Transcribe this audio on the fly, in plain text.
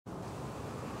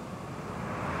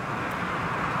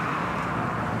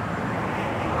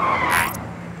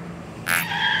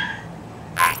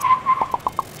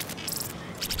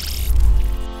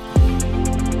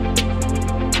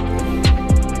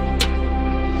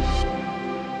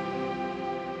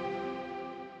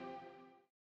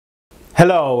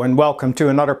Hello and welcome to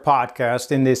another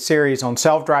podcast in this series on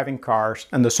self-driving cars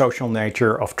and the social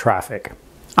nature of traffic.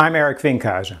 I'm Eric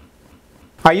Vinkhuizen.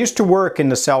 I used to work in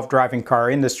the self-driving car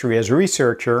industry as a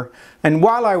researcher, and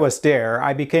while I was there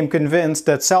I became convinced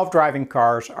that self-driving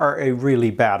cars are a really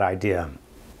bad idea.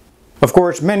 Of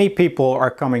course, many people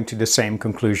are coming to the same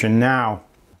conclusion now.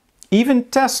 Even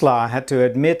Tesla had to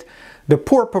admit the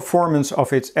poor performance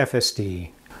of its FSD.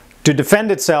 To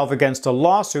defend itself against a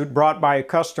lawsuit brought by a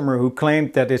customer who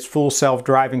claimed that its full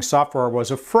self-driving software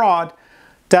was a fraud,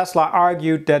 Tesla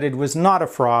argued that it was not a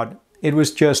fraud, it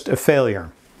was just a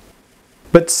failure.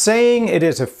 But saying it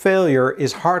is a failure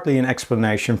is hardly an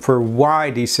explanation for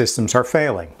why these systems are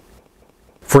failing.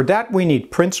 For that we need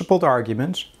principled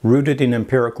arguments rooted in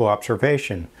empirical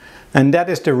observation, and that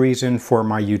is the reason for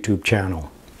my YouTube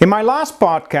channel. In my last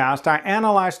podcast, I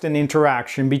analyzed an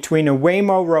interaction between a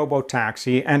Waymo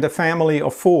robotaxi and a family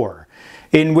of 4,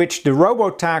 in which the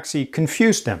robotaxi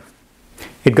confused them.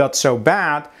 It got so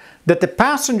bad that the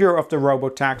passenger of the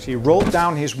robotaxi rolled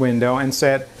down his window and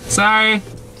said, "Sorry,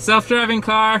 self-driving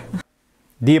car."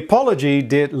 The apology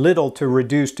did little to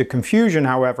reduce the confusion,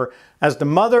 however, as the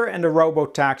mother and the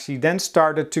robotaxi then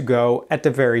started to go at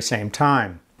the very same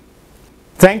time.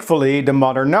 Thankfully, the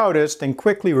mother noticed and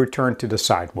quickly returned to the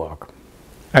sidewalk.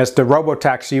 As the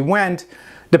robotaxi went,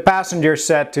 the passenger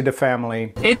said to the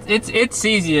family, It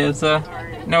sees you, so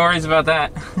no worries about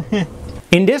that.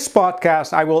 In this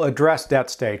podcast, I will address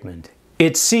that statement.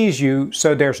 It sees you,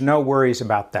 so there's no worries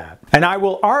about that. And I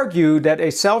will argue that a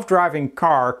self-driving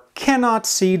car cannot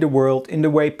see the world in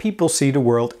the way people see the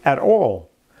world at all.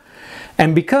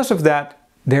 And because of that,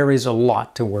 there is a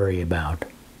lot to worry about.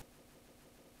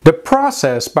 The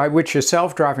process by which a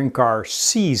self-driving car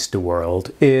sees the world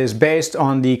is based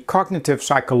on the cognitive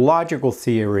psychological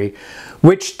theory,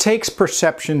 which takes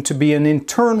perception to be an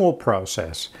internal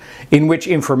process in which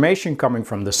information coming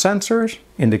from the sensors,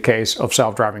 in the case of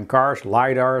self-driving cars,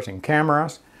 lidars and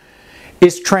cameras,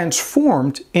 is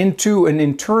transformed into an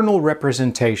internal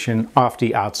representation of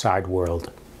the outside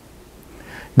world.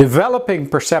 Developing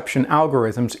perception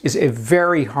algorithms is a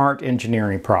very hard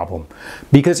engineering problem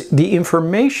because the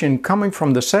information coming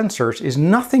from the sensors is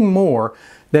nothing more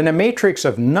than a matrix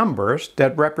of numbers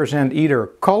that represent either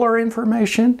color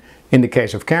information in the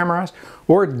case of cameras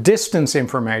or distance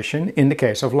information in the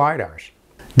case of lidars.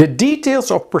 The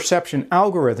details of perception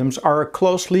algorithms are a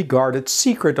closely guarded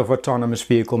secret of autonomous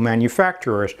vehicle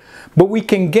manufacturers, but we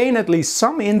can gain at least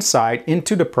some insight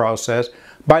into the process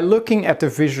by looking at the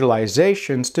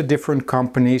visualizations the different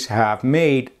companies have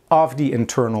made of the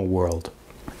internal world.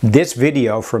 This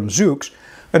video from Zoox,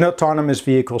 an autonomous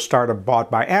vehicle startup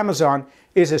bought by Amazon,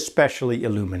 is especially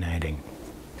illuminating.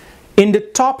 In the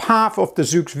top half of the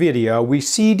Zoox video, we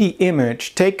see the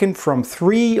image taken from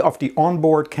 3 of the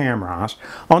onboard cameras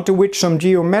onto which some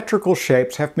geometrical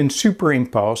shapes have been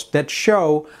superimposed that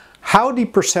show how the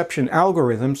perception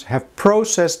algorithms have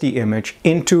processed the image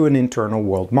into an internal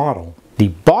world model. The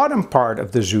bottom part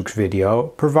of the Zoox video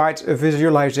provides a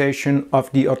visualization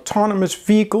of the autonomous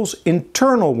vehicle's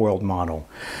internal world model,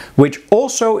 which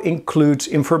also includes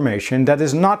information that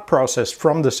is not processed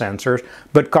from the sensors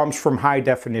but comes from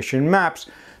high-definition maps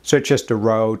such as the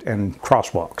road and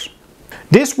crosswalks.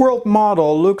 This world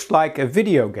model looks like a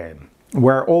video game,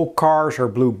 where all cars are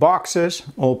blue boxes,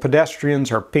 all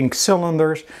pedestrians are pink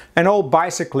cylinders, and all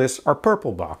bicyclists are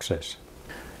purple boxes.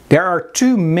 There are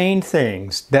 2 main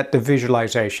things that the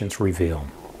visualizations reveal.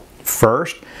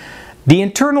 First, the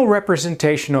internal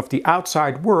representation of the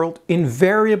outside world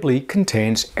invariably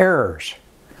contains errors.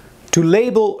 To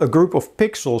label a group of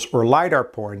pixels or lidar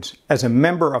points as a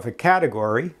member of a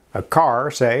category, a car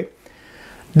say,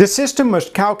 the system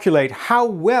must calculate how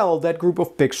well that group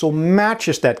of pixels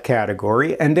matches that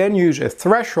category and then use a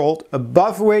threshold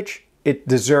above which it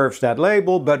deserves that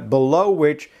label but below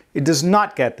which it does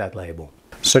not get that label.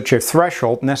 Such a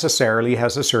threshold necessarily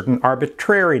has a certain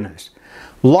arbitrariness.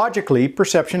 Logically,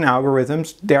 perception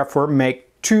algorithms therefore make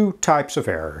 2 types of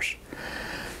errors.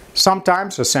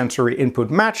 Sometimes a sensory input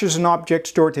matches an object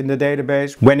stored in the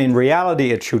database, when in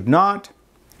reality it should not.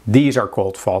 These are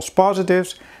called false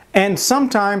positives. And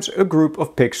sometimes a group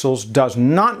of pixels does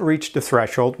not reach the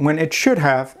threshold when it should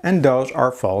have, and those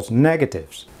are false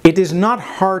negatives. It is not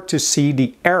hard to see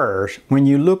the errors when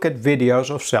you look at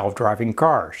videos of self-driving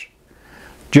cars.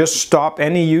 Just stop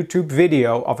any YouTube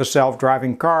video of a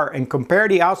self-driving car and compare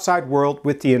the outside world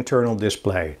with the internal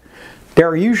display. There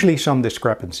are usually some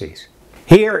discrepancies.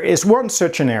 Here is one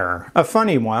such an error, a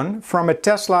funny one, from a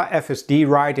Tesla FSD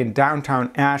ride in downtown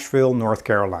Asheville, North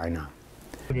Carolina.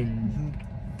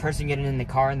 Person getting in the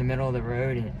car in the middle of the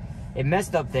road, and it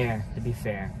messed up there, to be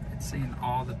fair. It's seeing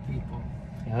all the people.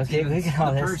 Yeah, let's get a look at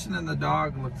all The this. person and the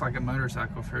dog looked like a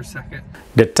motorcycle for a second.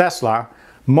 The Tesla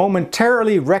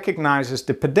momentarily recognizes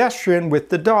the pedestrian with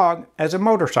the dog as a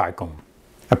motorcycle.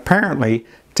 Apparently,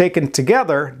 taken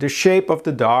together, the shape of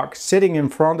the dog sitting in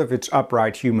front of its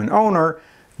upright human owner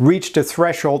reached the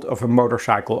threshold of a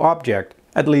motorcycle object,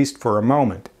 at least for a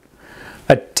moment.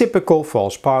 A typical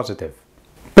false positive.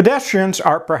 Pedestrians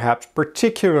are perhaps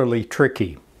particularly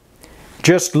tricky.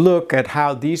 Just look at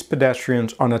how these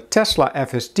pedestrians on a Tesla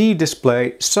FSD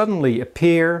display suddenly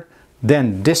appear,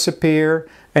 then disappear,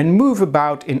 and move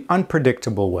about in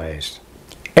unpredictable ways.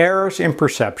 Errors in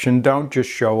perception don't just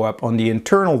show up on the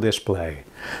internal display.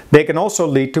 They can also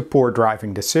lead to poor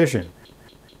driving decision.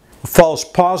 False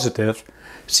positives,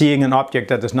 seeing an object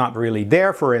that is not really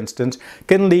there for instance,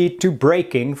 can lead to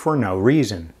braking for no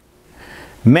reason.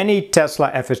 Many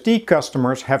Tesla FSD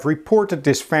customers have reported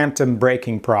this phantom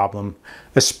braking problem,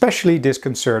 especially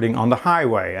disconcerting on the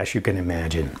highway, as you can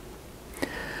imagine.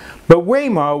 But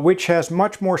Waymo, which has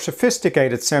much more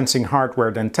sophisticated sensing hardware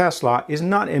than Tesla, is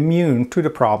not immune to the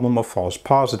problem of false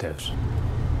positives.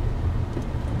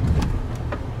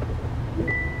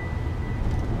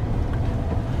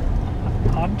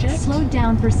 Object? Slow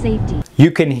down for safety. You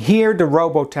can hear the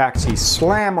robotaxi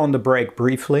slam on the brake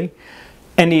briefly,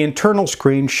 and the internal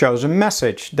screen shows a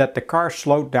message that the car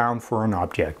slowed down for an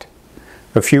object.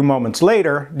 A few moments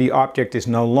later, the object is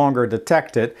no longer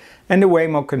detected and the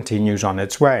Waymo continues on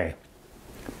its way.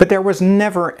 But there was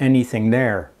never anything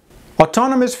there.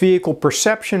 Autonomous vehicle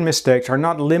perception mistakes are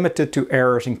not limited to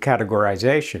errors in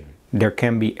categorization. There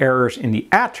can be errors in the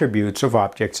attributes of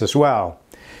objects as well.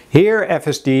 Here,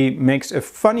 FSD makes a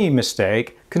funny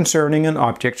mistake concerning an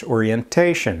object's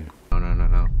orientation.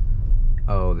 No.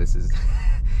 Oh, this is...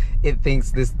 It thinks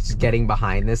this is getting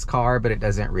behind this car, but it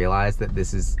doesn't realize that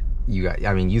this is...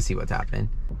 I mean, you see what's happening.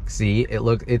 See,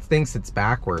 it thinks it's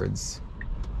backwards.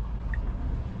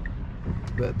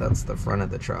 But that's the front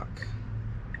of the truck.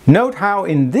 Note how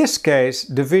in this case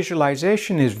the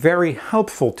visualization is very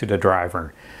helpful to the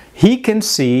driver. He can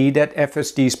see that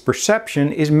FSD's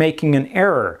perception is making an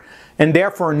error and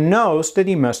therefore knows that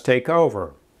he must take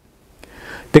over.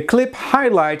 The clip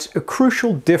highlights a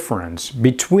crucial difference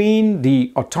between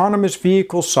the autonomous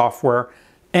vehicle software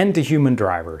and the human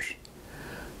drivers.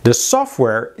 The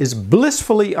software is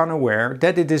blissfully unaware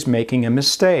that it is making a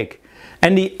mistake,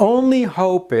 and the only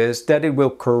hope is that it will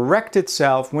correct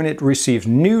itself when it receives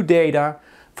new data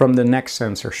from the next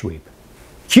sensor sweep.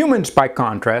 Humans, by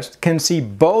contrast, can see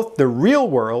both the real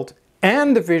world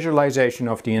and the visualization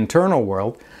of the internal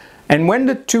world, and when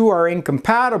the two are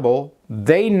incompatible,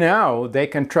 they know they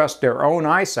can trust their own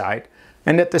eyesight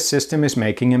and that the system is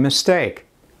making a mistake.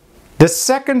 The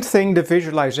second thing the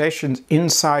visualizations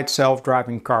inside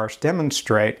self-driving cars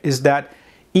demonstrate is that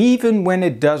even when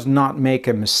it does not make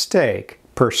a mistake,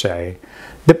 per se,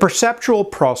 the perceptual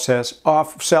process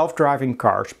of self-driving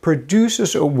cars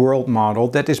produces a world model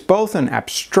that is both an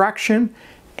abstraction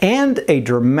and a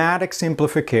dramatic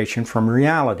simplification from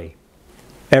reality.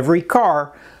 Every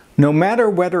car, no matter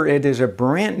whether it is a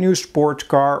brand new sports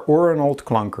car or an old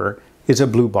clunker, is a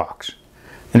blue box.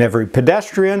 And every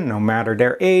pedestrian, no matter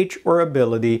their age or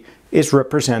ability, is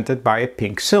represented by a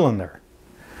pink cylinder.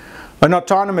 An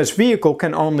autonomous vehicle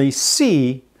can only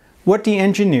see what the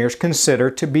engineers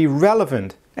consider to be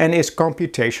relevant and is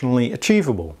computationally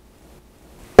achievable.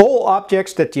 All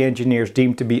objects that the engineers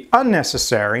deem to be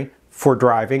unnecessary for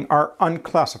driving are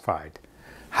unclassified.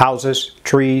 Houses,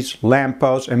 trees,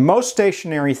 lampposts, and most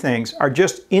stationary things are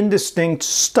just indistinct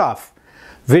stuff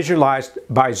visualized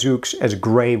by Zoox as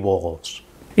gray walls.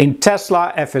 In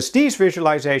Tesla FSD's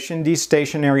visualization, these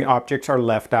stationary objects are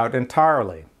left out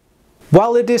entirely.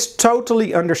 While it is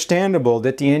totally understandable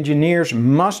that the engineers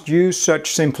must use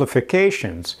such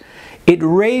simplifications, it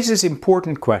raises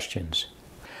important questions.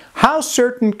 How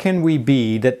certain can we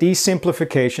be that these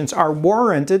simplifications are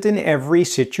warranted in every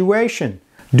situation?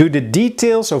 Do the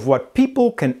details of what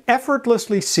people can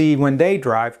effortlessly see when they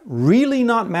drive really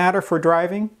not matter for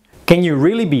driving? Can you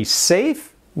really be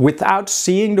safe without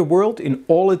seeing the world in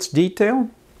all its detail?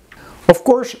 Of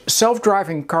course,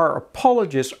 self-driving car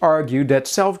apologists argue that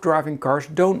self-driving cars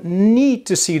don't need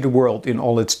to see the world in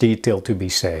all its detail to be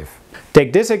safe.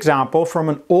 Take this example from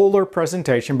an older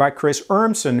presentation by Chris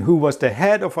Urmson, who was the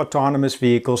head of autonomous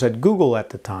vehicles at Google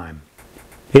at the time.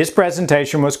 His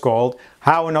presentation was called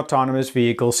How an Autonomous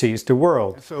Vehicle Sees the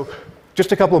World. So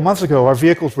just a couple of months ago, our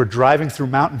vehicles were driving through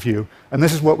Mountain View, and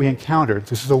this is what we encountered.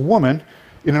 This is a woman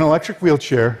in an electric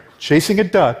wheelchair chasing a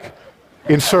duck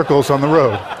in circles on the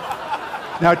road.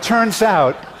 Now, it turns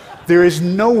out there is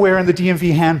nowhere in the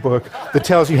DMV handbook that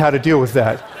tells you how to deal with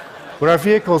that. But our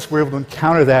vehicles were able to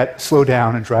encounter that, slow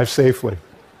down, and drive safely.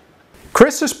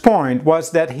 Chris's point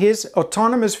was that his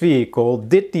autonomous vehicle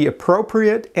did the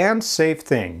appropriate and safe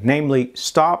thing, namely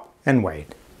stop and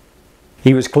wait.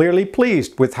 He was clearly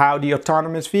pleased with how the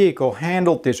autonomous vehicle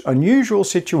handled this unusual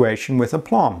situation with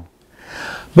aplomb.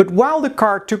 But while the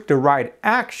car took the right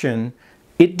action,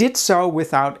 it did so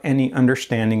without any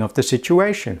understanding of the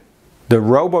situation. The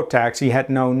robotaxi had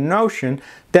no notion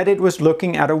that it was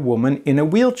looking at a woman in a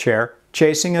wheelchair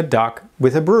chasing a duck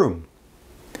with a broom.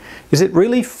 Is it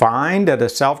really fine that a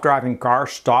self-driving car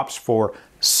stops for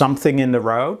something in the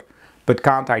road, but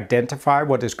can't identify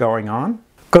what is going on?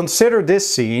 Consider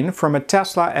this scene from a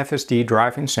Tesla FSD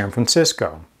drive in San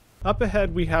Francisco. Up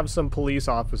ahead we have some police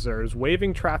officers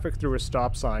waving traffic through a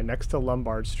stop sign next to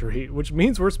Lombard Street, which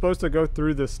means we're supposed to go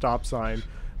through this stop sign.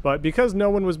 But because no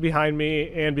one was behind me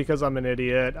and because I'm an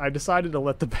idiot, I decided to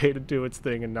let the beta do its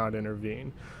thing and not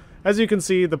intervene. As you can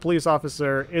see, the police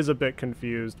officer is a bit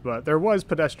confused, but there was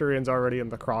pedestrians already in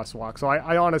the crosswalk, so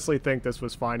I honestly think this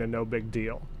was fine and no big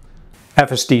deal.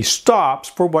 FSD stops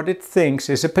for what it thinks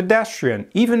is a pedestrian,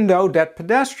 even though that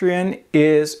pedestrian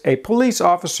is a police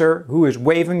officer who is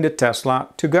waving the Tesla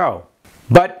to go.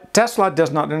 But Tesla does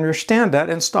not understand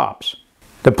that and stops.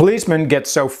 The policeman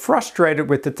gets so frustrated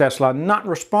with the Tesla not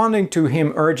responding to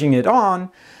him urging it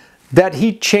on that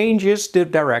he changes the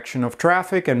direction of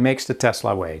traffic and makes the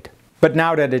Tesla wait. But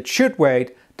now that it should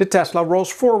wait, the Tesla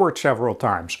rolls forward several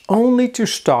times, only to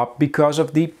stop because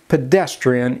of the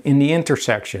pedestrian in the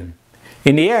intersection.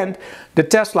 In the end, the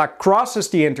Tesla crosses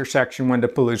the intersection when the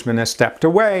policeman has stepped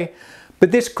away,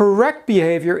 but this correct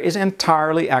behavior is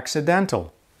entirely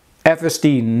accidental.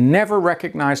 FSD never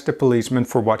recognized the policeman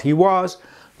for what he was,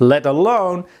 let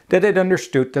alone that it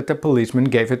understood that the policeman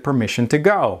gave it permission to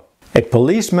go. A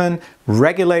policeman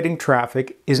regulating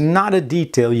traffic is not a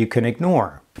detail you can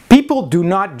ignore. People do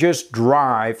not just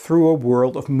drive through a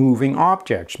world of moving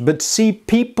objects, but see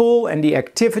people and the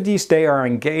activities they are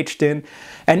engaged in,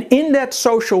 and in that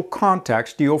social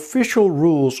context, the official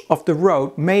rules of the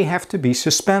road may have to be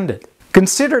suspended.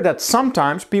 Consider that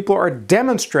sometimes people are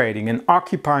demonstrating and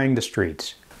occupying the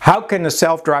streets. How can a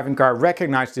self-driving car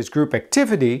recognize this group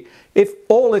activity if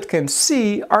all it can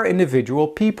see are individual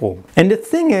people? And the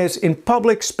thing is, in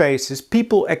public spaces,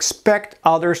 people expect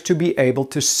others to be able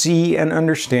to see and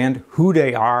understand who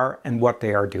they are and what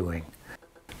they are doing.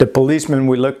 The policeman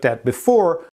we looked at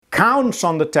before counts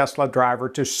on the Tesla driver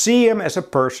to see him as a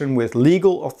person with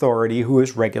legal authority who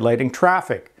is regulating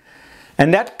traffic.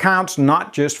 And that counts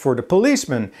not just for the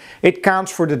policeman, it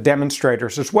counts for the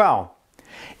demonstrators as well.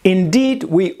 Indeed,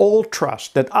 we all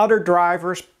trust that other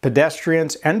drivers,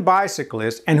 pedestrians and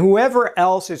bicyclists and whoever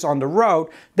else is on the road,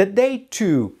 that they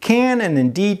too can and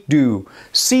indeed do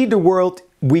see the world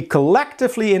we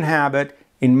collectively inhabit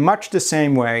in much the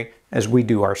same way as we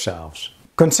do ourselves.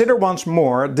 Consider once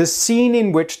more the scene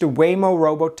in which the Waymo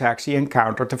robotaxi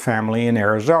encountered a family in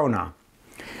Arizona.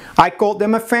 I called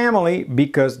them a family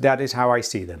because that is how I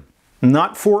see them.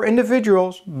 Not four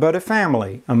individuals, but a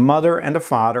family, a mother and a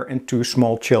father and two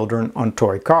small children on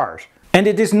toy cars. And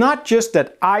it is not just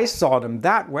that I saw them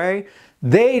that way,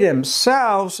 they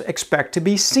themselves expect to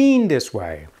be seen this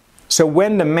way. So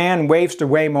when the man waves the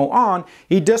Waymo on,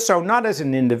 he does so not as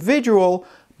an individual,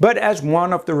 but as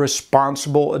one of the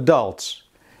responsible adults.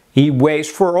 He waves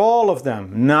for all of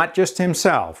them, not just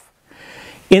himself.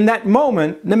 In that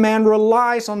moment, the man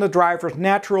relies on the driver's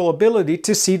natural ability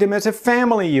to see them as a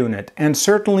family unit, and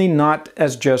certainly not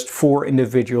as just four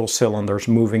individual cylinders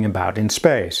moving about in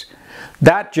space.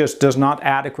 That just does not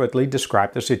adequately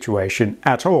describe the situation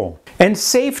at all. And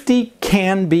safety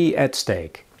can be at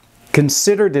stake.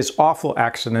 Consider this awful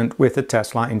accident with the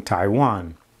Tesla in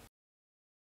Taiwan.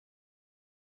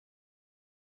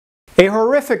 A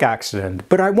horrific accident,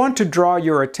 but I want to draw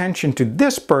your attention to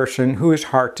this person who is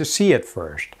hard to see at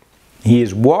first. He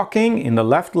is walking in the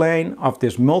left lane of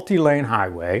this multi-lane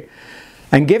highway,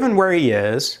 and given where he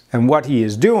is and what he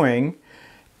is doing,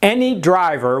 any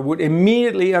driver would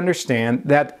immediately understand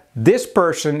that this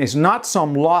person is not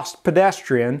some lost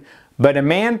pedestrian, but a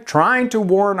man trying to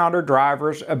warn other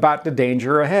drivers about the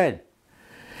danger ahead.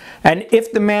 And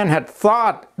if the man had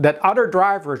thought that other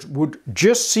drivers would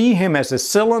just see him as a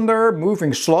cylinder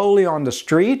moving slowly on the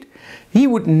street, he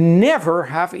would never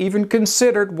have even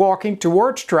considered walking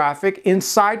towards traffic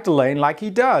inside the lane like he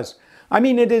does. I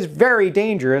mean, it is very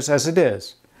dangerous as it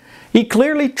is. He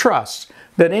clearly trusts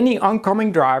that any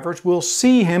oncoming drivers will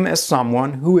see him as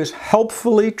someone who is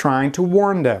helpfully trying to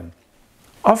warn them.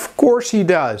 Of course he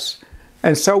does,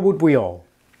 and so would we all.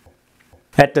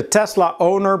 Had the Tesla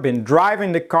owner been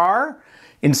driving the car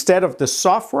instead of the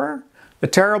software, a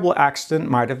terrible accident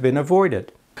might have been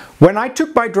avoided. When I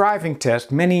took my driving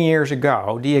test many years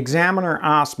ago, the examiner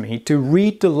asked me to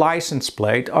read the license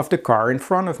plate of the car in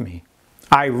front of me.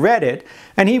 I read it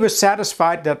and he was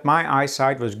satisfied that my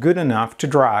eyesight was good enough to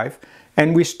drive,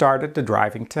 and we started the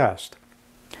driving test.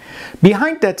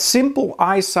 Behind that simple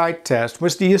eyesight test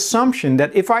was the assumption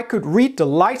that if I could read the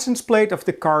license plate of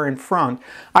the car in front,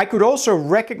 I could also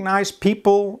recognize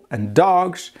people and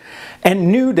dogs, and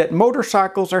knew that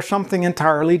motorcycles are something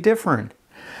entirely different.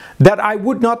 That I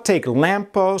would not take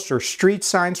lampposts or street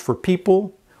signs for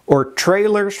people, or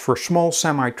trailers for small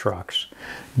semi-trucks.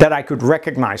 That I could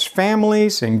recognize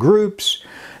families and groups.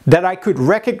 That I could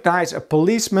recognize a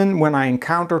policeman when I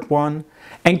encountered one,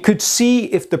 and could see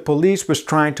if the police was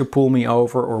trying to pull me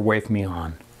over or wave me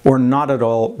on, or not at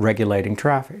all regulating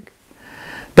traffic.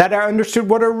 That I understood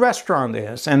what a restaurant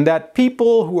is, and that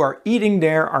people who are eating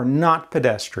there are not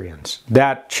pedestrians.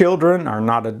 That children are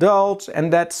not adults,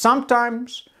 and that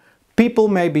sometimes people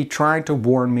may be trying to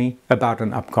warn me about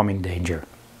an upcoming danger.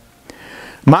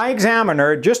 My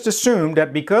examiner just assumed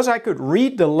that because I could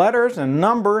read the letters and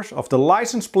numbers of the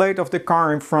license plate of the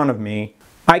car in front of me,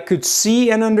 I could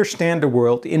see and understand the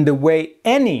world in the way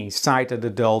any sighted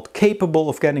adult capable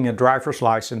of getting a driver's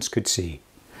license could see.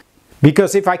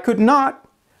 Because if I could not,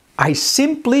 I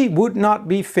simply would not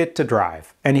be fit to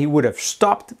drive, and he would have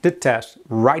stopped the test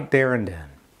right there and then.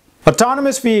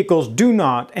 Autonomous vehicles do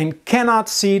not and cannot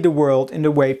see the world in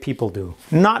the way people do,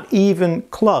 not even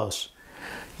close.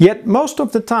 Yet most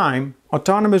of the time,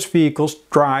 autonomous vehicles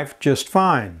drive just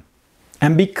fine.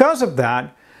 And because of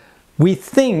that, we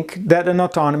think that an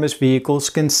autonomous vehicle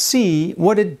can see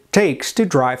what it takes to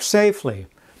drive safely.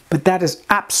 But that is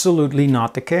absolutely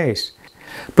not the case.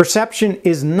 Perception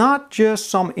is not just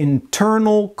some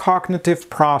internal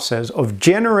cognitive process of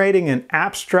generating an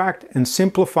abstract and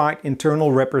simplified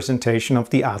internal representation of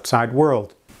the outside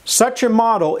world. Such a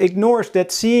model ignores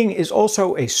that seeing is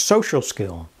also a social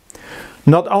skill.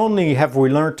 Not only have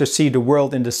we learned to see the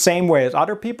world in the same way as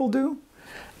other people do,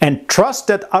 and trust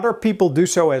that other people do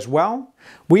so as well,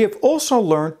 we have also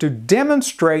learned to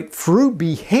demonstrate through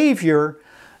behavior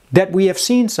that we have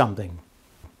seen something.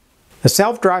 A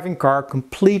self-driving car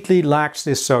completely lacks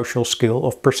this social skill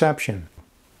of perception.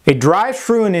 It drives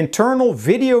through an internal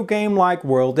video game-like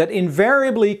world that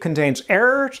invariably contains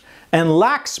errors and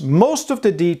lacks most of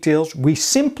the details we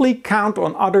simply count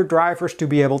on other drivers to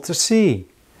be able to see.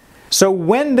 So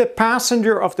when the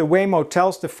passenger of the Waymo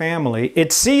tells the family,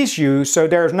 "It sees you, so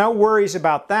there's no worries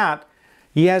about that,"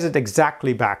 he has it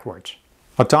exactly backwards.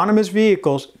 Autonomous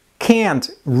vehicles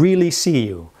can't really see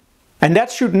you. And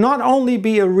that should not only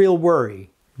be a real worry,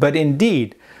 but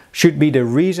indeed should be the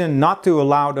reason not to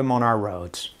allow them on our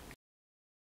roads.